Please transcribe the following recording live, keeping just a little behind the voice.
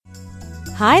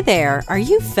Hi there, are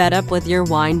you fed up with your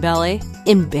wine belly?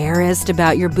 Embarrassed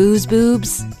about your booze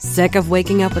boobs? Sick of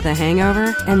waking up with a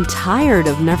hangover? And tired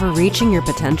of never reaching your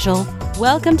potential?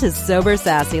 Welcome to Sober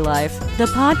Sassy Life, the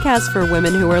podcast for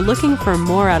women who are looking for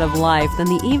more out of life than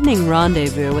the evening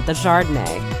rendezvous with the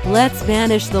Chardonnay. Let's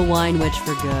banish the wine witch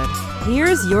for good.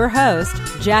 Here's your host,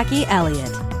 Jackie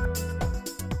Elliott.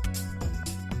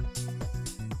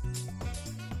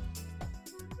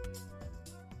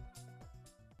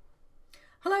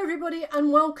 Hello everybody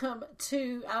and welcome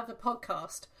to the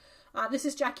podcast. This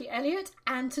is Jackie Elliott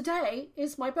and today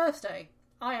is my birthday.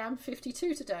 I am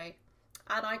 52 today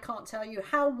and I can't tell you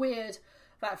how weird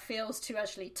that feels to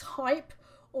actually type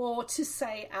or to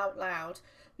say out loud,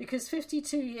 because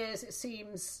 52 years, it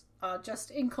seems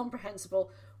just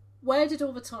incomprehensible. Where did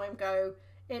all the time go?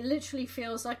 It literally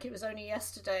feels like it was only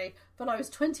yesterday that I was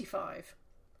 25.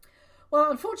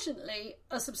 Well, unfortunately,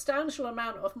 a substantial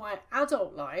amount of my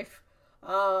adult life,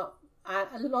 a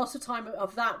lot of time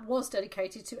of that was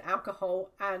dedicated to alcohol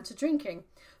and to drinking.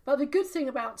 But the good thing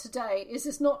about today is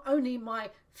it's not only my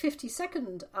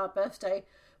 52nd birthday,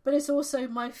 but it's also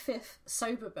my 5th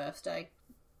sober birthday.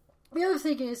 The other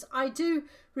thing is I do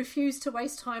refuse to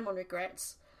waste time on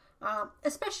regrets,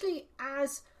 especially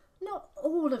as not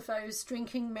all of those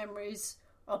drinking memories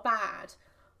are bad.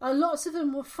 Lots of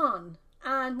them were fun.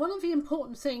 And one of the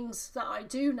important things that I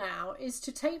do now is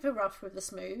to take the rough with the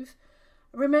smooth,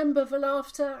 remember the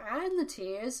laughter and the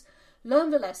tears,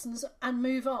 learn the lessons and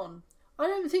move on. I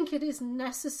don't think it is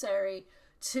necessary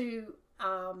to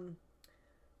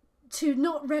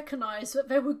not recognise that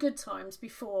there were good times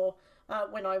before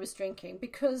when I was drinking,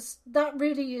 because that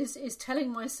really is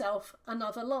telling myself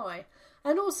another lie.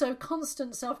 And also,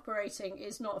 constant self-berating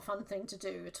is not a fun thing to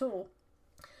do at all.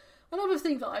 Another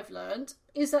thing that I've learned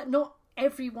is that not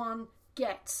everyone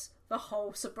gets the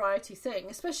whole sobriety thing,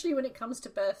 especially when it comes to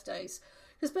birthdays.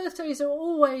 Because birthdays are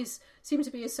always seem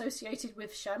to be associated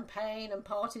with champagne and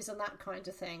parties and that kind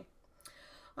of thing.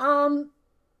 But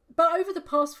over the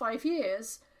past 5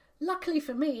 years, luckily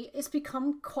for me, it's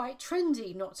become quite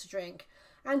trendy not to drink.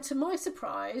 And to my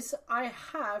surprise, I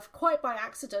have, quite by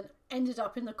accident, ended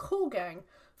up in the cool gang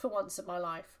for once in my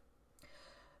life.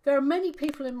 There are many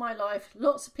people in my life,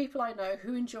 lots of people I know,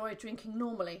 who enjoy drinking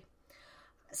normally.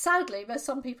 Sadly, there's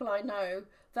some people I know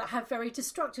that have very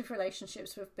destructive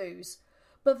relationships with booze.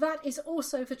 But that is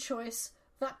also the choice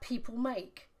that people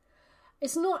make.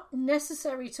 It's not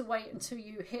necessary to wait until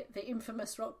you hit the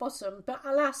infamous rock bottom, but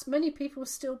alas, many people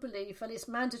still believe that it's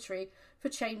mandatory for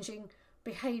changing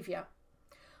behaviour.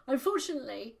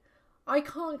 Unfortunately, I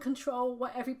can't control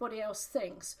what everybody else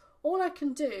thinks. All I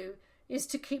can do is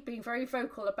to keep being very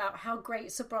vocal about how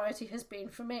great sobriety has been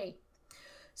for me.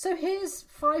 So here's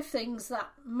 5 things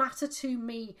that matter to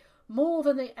me more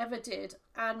than they ever did,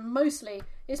 and mostly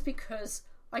it's because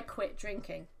I quit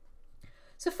drinking.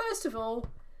 So first of all,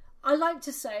 I like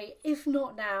to say, if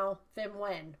not now, then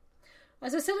when?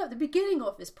 As I said at the beginning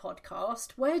of this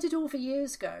podcast, where did all the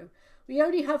years go? We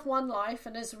only have one life,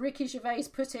 and as Ricky Gervais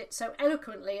put it so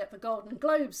eloquently at the Golden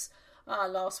Globes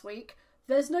last week,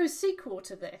 there's no sequel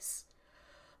to this.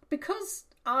 Because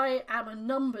I am a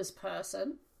numbers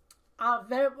person,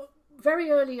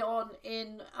 very early on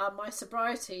in my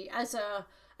sobriety, as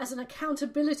an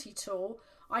accountability tool,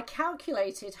 I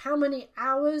calculated how many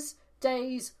hours,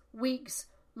 days, weeks,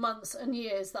 months and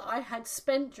years that I had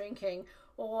spent drinking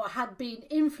or had been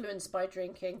influenced by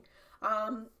drinking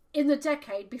in the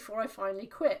decade before I finally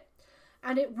quit.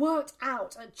 And it worked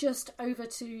out at just over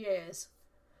 2 years.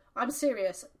 I'm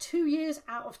serious, 2 years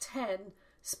out of 10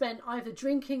 spent either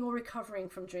drinking or recovering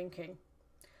from drinking.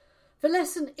 The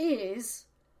lesson is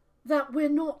that we're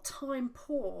not time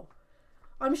poor.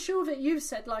 I'm sure that you've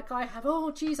said, like I have,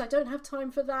 oh geez, I don't have time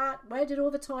for that. Where did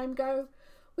all the time go?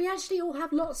 We actually all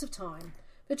have lots of time.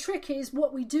 The trick is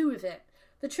what we do with it.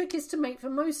 The trick is to make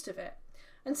the most of it.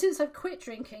 And since I've quit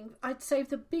drinking, I'd say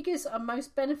the biggest and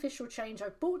most beneficial change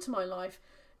I've brought to my life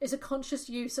is a conscious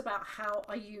use about how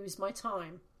I use my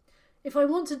time. If I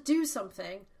want to do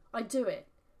something, I do it.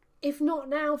 If not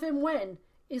now, then when,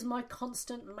 is my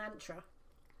constant mantra.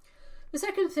 The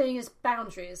second thing is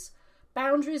boundaries.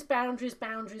 Boundaries, boundaries,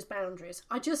 boundaries, boundaries.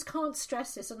 I just can't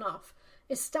stress this enough.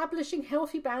 Establishing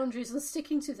healthy boundaries and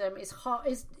sticking to them is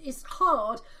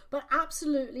hard, but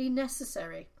absolutely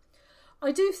necessary.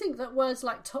 I do think that words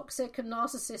like toxic and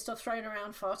narcissist are thrown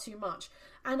around far too much.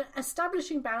 And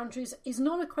establishing boundaries is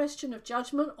not a question of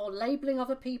judgment or labelling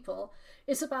other people.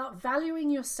 It's about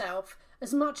valuing yourself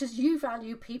as much as you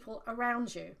value people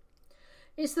around you.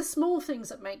 It's the small things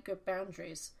that make good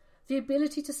boundaries. The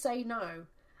ability to say no,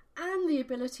 and the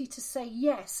ability to say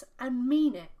yes and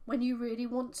mean it when you really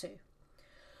want to.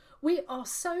 We are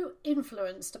so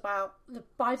influenced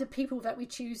by the people that we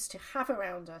choose to have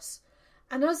around us.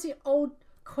 And as the old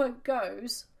quote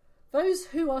goes, those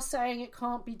who are saying it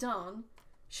can't be done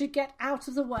should get out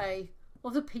of the way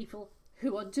of the people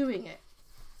who are doing it.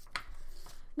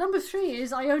 Number 3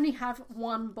 is I only have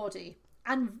one body,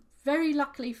 and very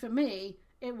luckily for me,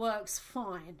 it works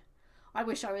fine. I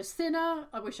wish I was thinner,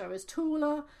 I wish I was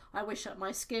taller, I wish that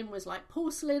my skin was like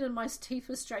porcelain and my teeth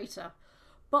were straighter.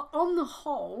 But on the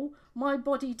whole, my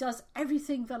body does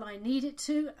everything that I need it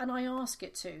to and I ask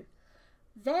it to.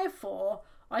 Therefore,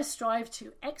 I strive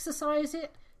to exercise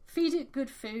it, feed it good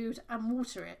food and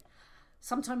water it.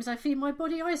 Sometimes I feed my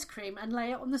body ice cream and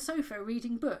lay it on the sofa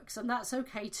reading books, and that's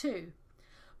okay too.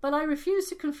 But I refuse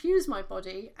to confuse my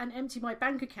body and empty my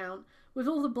bank account with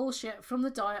all the bullshit from the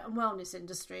diet and wellness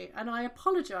industry, and I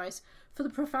apologise for the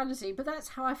profanity, but that's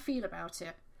how I feel about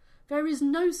it. There is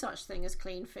no such thing as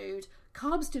clean food.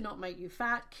 Carbs do not make you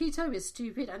fat. Keto is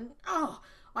stupid, and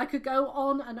I could go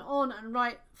on and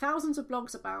write thousands of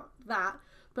blogs about that,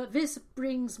 but this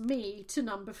brings me to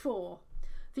number 4.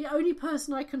 The only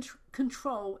person I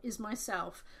control is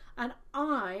myself, and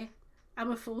I am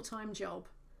a full-time job,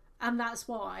 and that's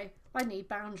why I need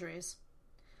boundaries.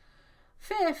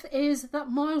 5th is that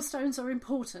milestones are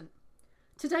important.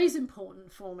 Today's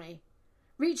important for me.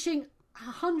 Reaching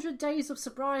 100 days of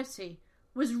sobriety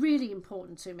was really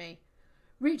important to me.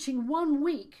 Reaching 1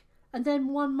 week and then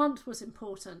 1 month was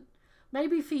important.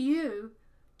 Maybe for you,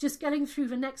 just getting through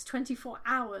the next 24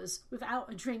 hours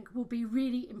without a drink will be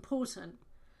really important.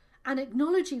 And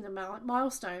acknowledging the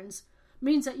milestones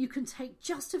means that you can take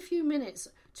just a few minutes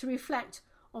to reflect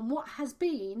on what has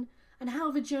been and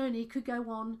how the journey could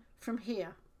go on from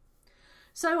here.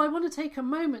 So I want to take a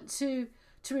moment to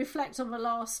reflect on the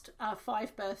last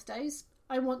 5 birthdays.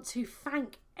 I want to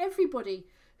thank everybody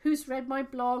who's read my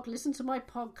blog, listened to my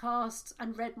podcasts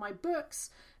and read my books,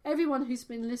 everyone who's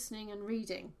been listening and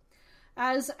reading.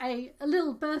 As a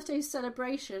little birthday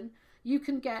celebration, you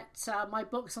can get my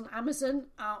books on Amazon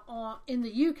or in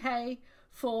the UK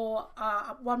for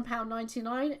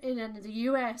 £1.99 and in the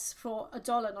US for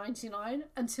 $1.99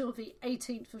 until the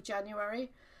 18th of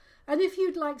January. And if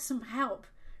you'd like some help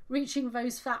reaching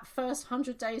those first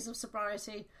 100 days of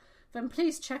sobriety, then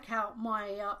please check out my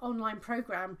online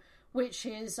program, which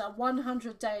is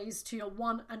 100 days to your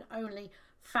one and only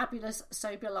fabulous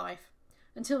sober life.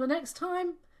 Until the next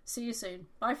time, see you soon.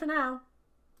 Bye for now.